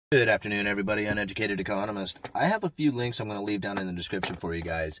Good afternoon, everybody. Uneducated Economist. I have a few links I'm going to leave down in the description for you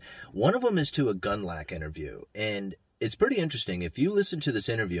guys. One of them is to a Gundlach interview, and it's pretty interesting. If you listen to this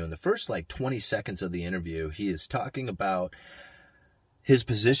interview, in the first 20 seconds of the interview, he is talking about his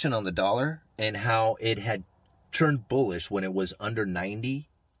position on the dollar and how it had turned bullish when it was under 90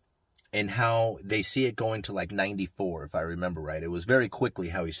 and how they see it going to 94, if I remember right. It was very quickly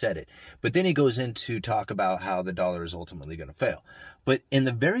how he said it. But then he goes into talk about how the dollar is ultimately going to fail. But in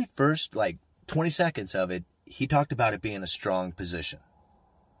the very first 20 seconds of it, he talked about it being a strong position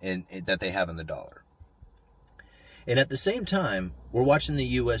that they have in the dollar. And at the same time, we're watching the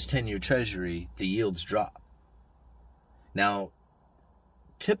U.S. 10-year Treasury, the yields drop. Now,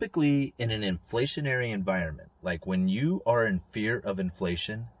 typically in an inflationary environment, like when you are in fear of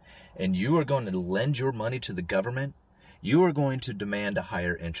inflation, and you are going to lend your money to the government, you are going to demand a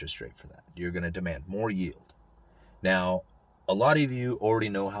higher interest rate for that. You're going to demand more yield. Now, a lot of you already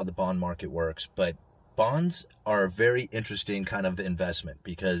know how the bond market works, but bonds are a very interesting kind of investment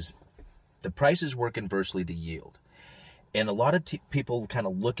because the prices work inversely to yield. And a lot of people kind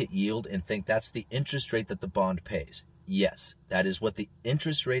of look at yield and think that's the interest rate that the bond pays. Yes, that is what the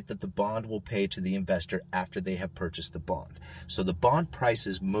interest rate that the bond will pay to the investor after they have purchased the bond. So the bond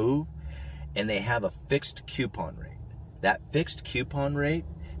prices move and they have a fixed coupon rate. That fixed coupon rate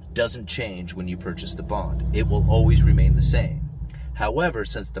doesn't change when you purchase the bond. It will always remain the same. However,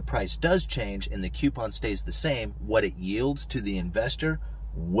 since the price does change and the coupon stays the same, what it yields to the investor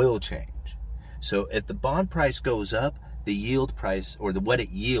will change. So if the bond price goes up, the yield price or what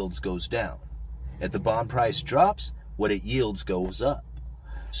it yields goes down. If the bond price drops, what it yields goes up.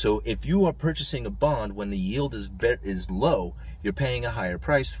 So if you are purchasing a bond when the yield is low, you're paying a higher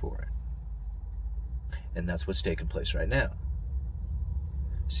price for it. And that's what's taking place right now.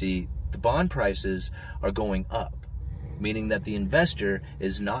 See, the bond prices are going up, meaning that the investor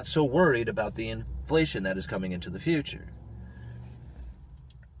is not so worried about the inflation that is coming into the future.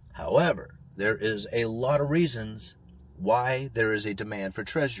 However, there is a lot of reasons why there is a demand for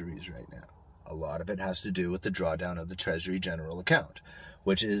treasuries right now. A lot of it has to do with the drawdown of the Treasury General Account,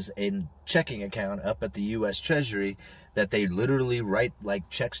 which is a checking account up at the U.S. Treasury that they literally write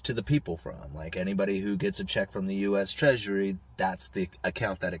checks to the people from. Like anybody who gets a check from the U.S. Treasury, that's the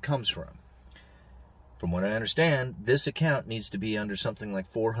account that it comes from. From what I understand, this account needs to be under something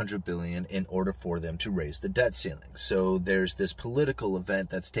like $400 billion in order for them to raise the debt ceiling. So there's this political event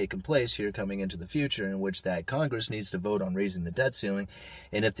that's taken place here coming into the future in which that Congress needs to vote on raising the debt ceiling.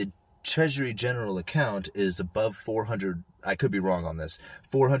 And if the Treasury General Account is above 400, I could be wrong on this,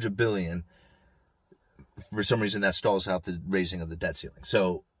 400 billion, for some reason that stalls out the raising of the debt ceiling.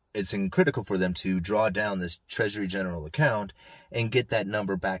 So it's critical for them to draw down this Treasury General Account and get that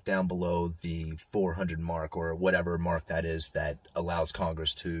number back down below the 400 mark or whatever mark that is that allows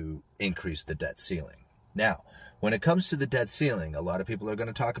Congress to increase the debt ceiling. Now, when it comes to the debt ceiling, a lot of people are going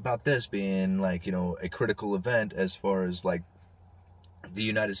to talk about this being a critical event as far as the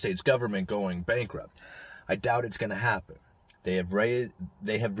United States government going bankrupt. I doubt it's going to happen. They have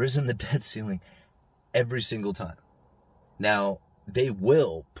risen the debt ceiling every single time. Now, they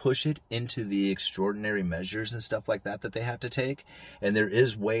will push it into the extraordinary measures and stuff like that they have to take, and there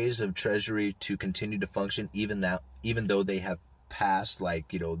is ways of Treasury to continue to function even though they have passed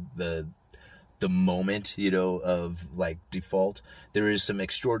the moment of default. There is some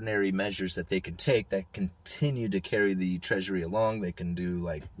extraordinary measures that they can take that continue to carry the Treasury along. They can do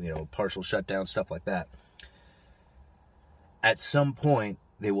partial shutdown, stuff like that. At some point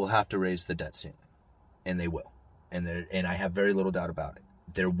they will have to raise the debt ceiling, and they will, and I have very little doubt about it.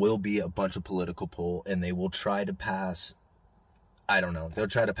 There will be a bunch of political pull, and they will try to pass, they'll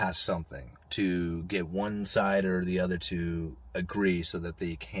try to pass something to get one side or the other to agree so that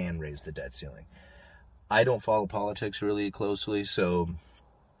they can raise the debt ceiling. I don't follow politics really closely, so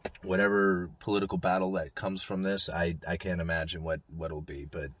whatever political battle that comes from this, I can't imagine what it'll be,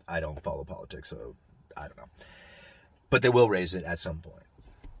 but I don't follow politics, so I don't know. But they will raise it at some point.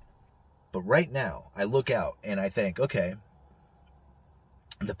 But right now, I look out and I think, okay,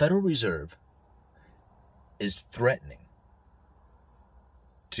 the Federal Reserve is threatening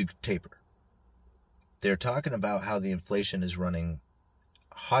to taper. They're talking about how the inflation is running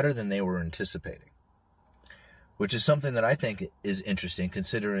hotter than they were anticipating, which is something that I think is interesting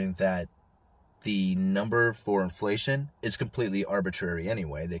considering that the number for inflation is completely arbitrary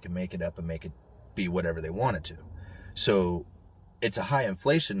anyway. They can make it up and make it be whatever they want it to. So it's a high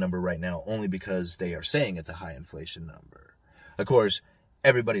inflation number right now only because they are saying it's a high inflation number. Of course,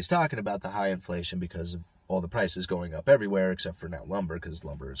 everybody's talking about the high inflation because of all the prices going up everywhere except for now lumber, because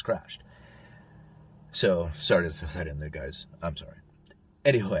lumber has crashed. So, sorry to throw that in there, guys. I'm sorry.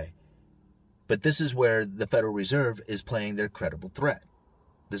 Anyway, but this is where the Federal Reserve is playing their credible threat.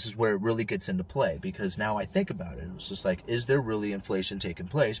 This is where it really gets into play, because now I think about it. It's just like, is there really inflation taking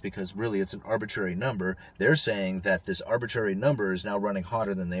place? Because really it's an arbitrary number. They're saying that this arbitrary number is now running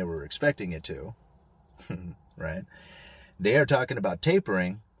hotter than they were expecting it to, right? They are talking about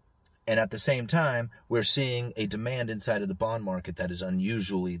tapering, and at the same time, we're seeing a demand inside of the bond market that is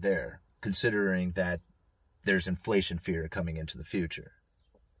unusually there, considering that there's inflation fear coming into the future.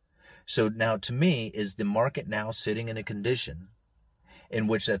 So now, to me, is the market now sitting in a condition in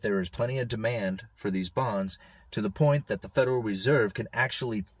which that there is plenty of demand for these bonds, to the point that the Federal Reserve can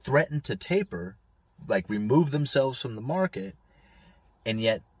actually threaten to taper, like remove themselves from the market, and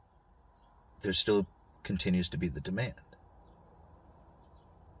yet there still continues to be the demand.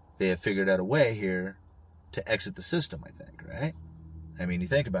 They have figured out a way here to exit the system, I think, right? I mean, you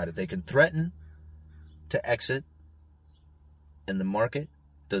think about it. They can threaten to exit, and the market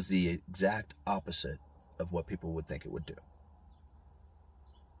does the exact opposite of what people would think it would do.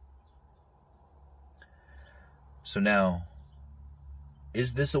 So now,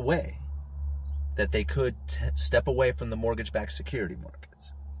 is this a way that they could step away from the mortgage-backed security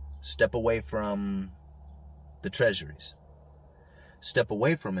markets, step away from the treasuries, step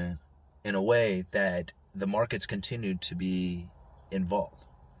away from it in a way that the markets continue to be involved?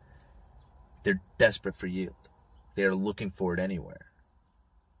 They're desperate for yield. They're looking for it anywhere.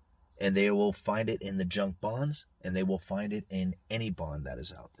 And they will find it in the junk bonds, and they will find it in any bond that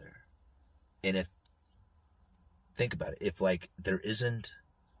is out there. And think about it, if like there isn't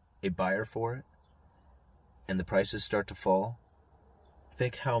a buyer for it and the prices start to fall,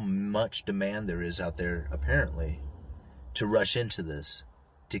 think how much demand there is out there, apparently, to rush into this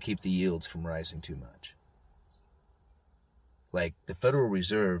to keep the yields from rising too much. Like, the Federal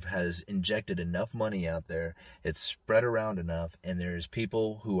Reserve has injected enough money out there, it's spread around enough, and there's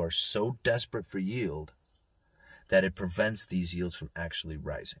people who are so desperate for yield that it prevents these yields from actually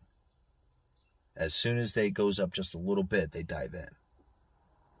rising. As soon as they goes up just a little bit, they dive in.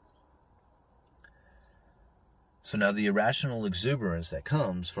 So now the irrational exuberance that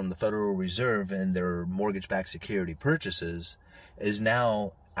comes from the Federal Reserve and their mortgage-backed security purchases is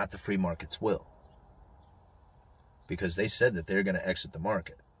now at the free market's will. Because they said that they're going to exit the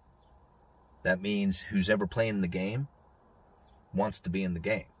market. That means who's ever playing the game wants to be in the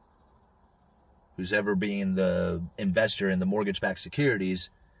game. Who's ever being the investor in the mortgage-backed securities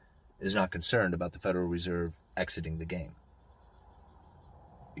is not concerned about the Federal Reserve exiting the game.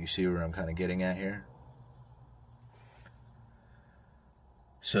 You see where I'm kind of getting at here?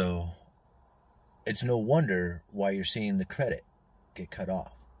 So, it's no wonder why you're seeing the credit get cut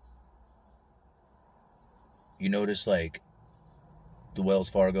off. You notice, like, the Wells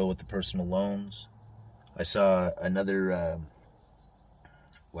Fargo with the personal loans. I saw another,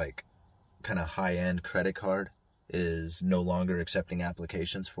 kind of high-end credit card is no longer accepting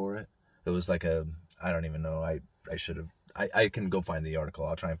applications for it. It was like I don't even know. I should have, I can go find the article.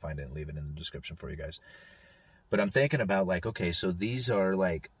 I'll try and find it and leave it in the description for you guys. But I'm thinking about, like, okay, so these are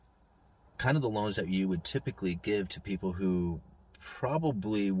like kind of the loans that you would typically give to people who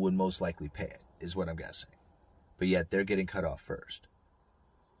probably would most likely pay it, is what I'm guessing. But yet they're getting cut off first.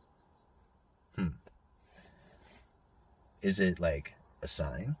 Is it like a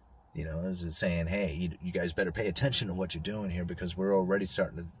sign? You know, is it saying, hey, you guys better pay attention to what you're doing here, because we're already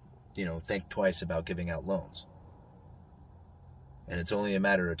starting to, think twice about giving out loans. And it's only a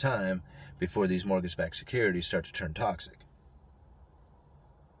matter of time before these mortgage-backed securities start to turn toxic.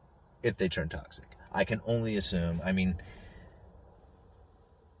 If they turn toxic. I can only assume. I mean,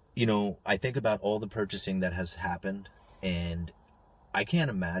 I think about all the purchasing that has happened, and I can't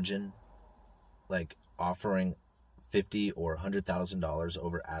imagine, like, offering $50,000 or $100,000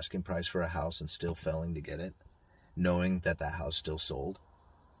 over asking price for a house and still failing to get it, knowing that that house still sold.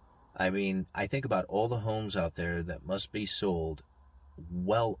 I mean, I think about all the homes out there that must be sold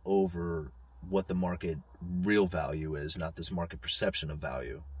well over what the market real value is, not this market perception of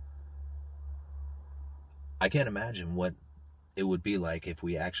value. I can't imagine what it would be like if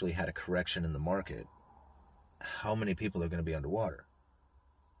we actually had a correction in the market. How many people are going to be underwater?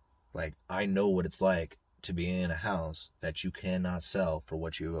 Like, I know what it's like to be in a house that you cannot sell for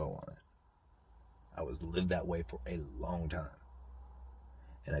what you owe on it. I was lived that way for a long time.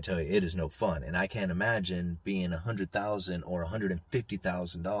 And I tell you, it is no fun. And I can't imagine being $100,000 or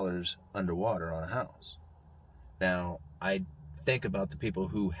 $150,000 underwater on a house. Now, I think about the people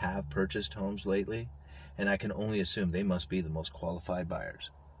who have purchased homes lately, and I can only assume they must be the most qualified buyers.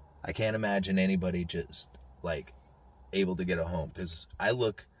 I can't imagine anybody just, like, able to get a home. Because I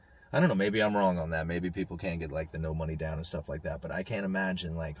look I don't know, maybe I'm wrong on that. Maybe people can't get like the no money down and stuff like that, but I can't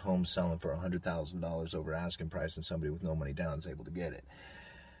imagine like homes selling for $100,000 over asking price and somebody with no money down is able to get it.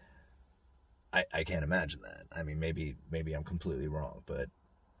 I can't imagine that. I mean, maybe I'm completely wrong, but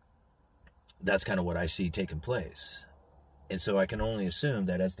that's kind of what I see taking place. And so I can only assume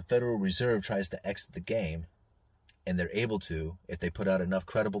that as the Federal Reserve tries to exit the game, and they're able to, if they put out enough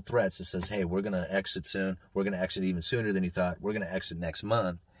credible threats that says, hey, we're going to exit soon, we're going to exit even sooner than you thought, we're going to exit next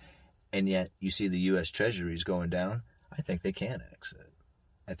month, and yet you see the U.S. Treasuries going down, I think they can exit.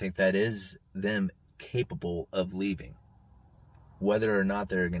 I think that is them capable of leaving. Whether or not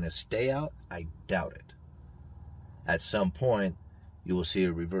they're going to stay out, I doubt it. At some point, you will see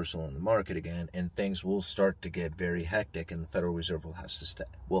a reversal in the market again, and things will start to get very hectic, and the Federal Reserve will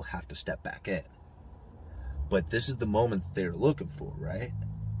have to step back in. But this is the moment they're looking for, right?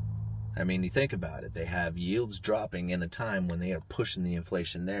 I mean, you think about it. They have yields dropping in a time when they are pushing the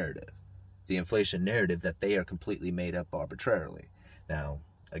inflation narrative. The inflation narrative that they are completely made up arbitrarily. Now,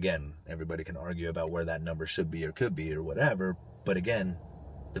 again, everybody can argue about where that number should be or could be or whatever, but again,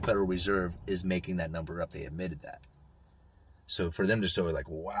 the Federal Reserve is making that number up. They admitted that. So for them to show like,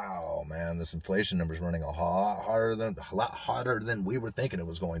 wow, man, this inflation number is running a lot hotter than we were thinking it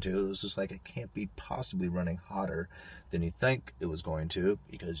was going to. It was just like, it can't be possibly running hotter than you think it was going to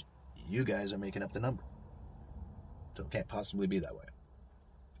because you guys are making up the number. So it can't possibly be that way.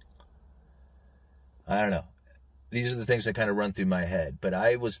 I don't know. These are the things that kind of run through my head. But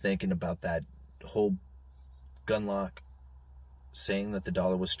I was thinking about that whole Gundlach saying that the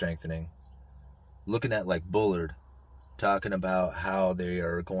dollar was strengthening. Looking at like Bullard talking about how they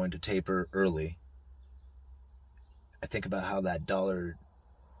are going to taper early. I think about how that dollar,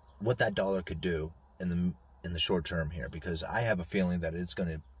 what that dollar could do in the short term here, because I have a feeling that it's going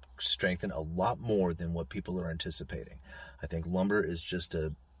to strengthen a lot more than what people are anticipating. I think lumber is just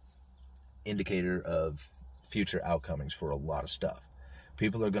a indicator of future outcomings for a lot of stuff.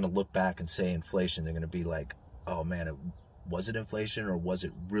 People are going to look back and say inflation. They're going to be like, oh man, was it inflation or was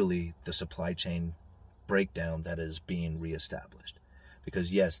it really the supply chain breakdown that is being reestablished?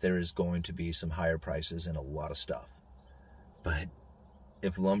 Because yes, there is going to be some higher prices and a lot of stuff. But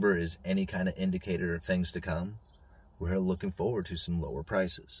if lumber is any kind of indicator of things to come, we're looking forward to some lower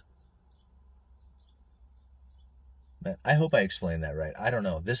prices. Man, I hope I explained that right. I don't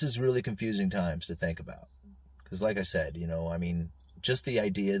know. This is really confusing times to think about. Because like I said, I mean, just the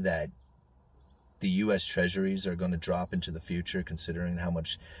idea that the U.S. Treasuries are going to drop into the future, considering how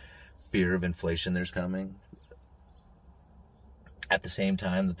much fear of inflation there's coming, at the same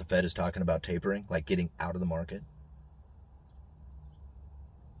time that the Fed is talking about tapering, like getting out of the market.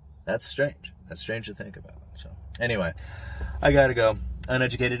 That's strange. That's strange to think about. So anyway, I gotta go.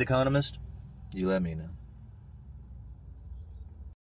 Uneducated economist, you let me know.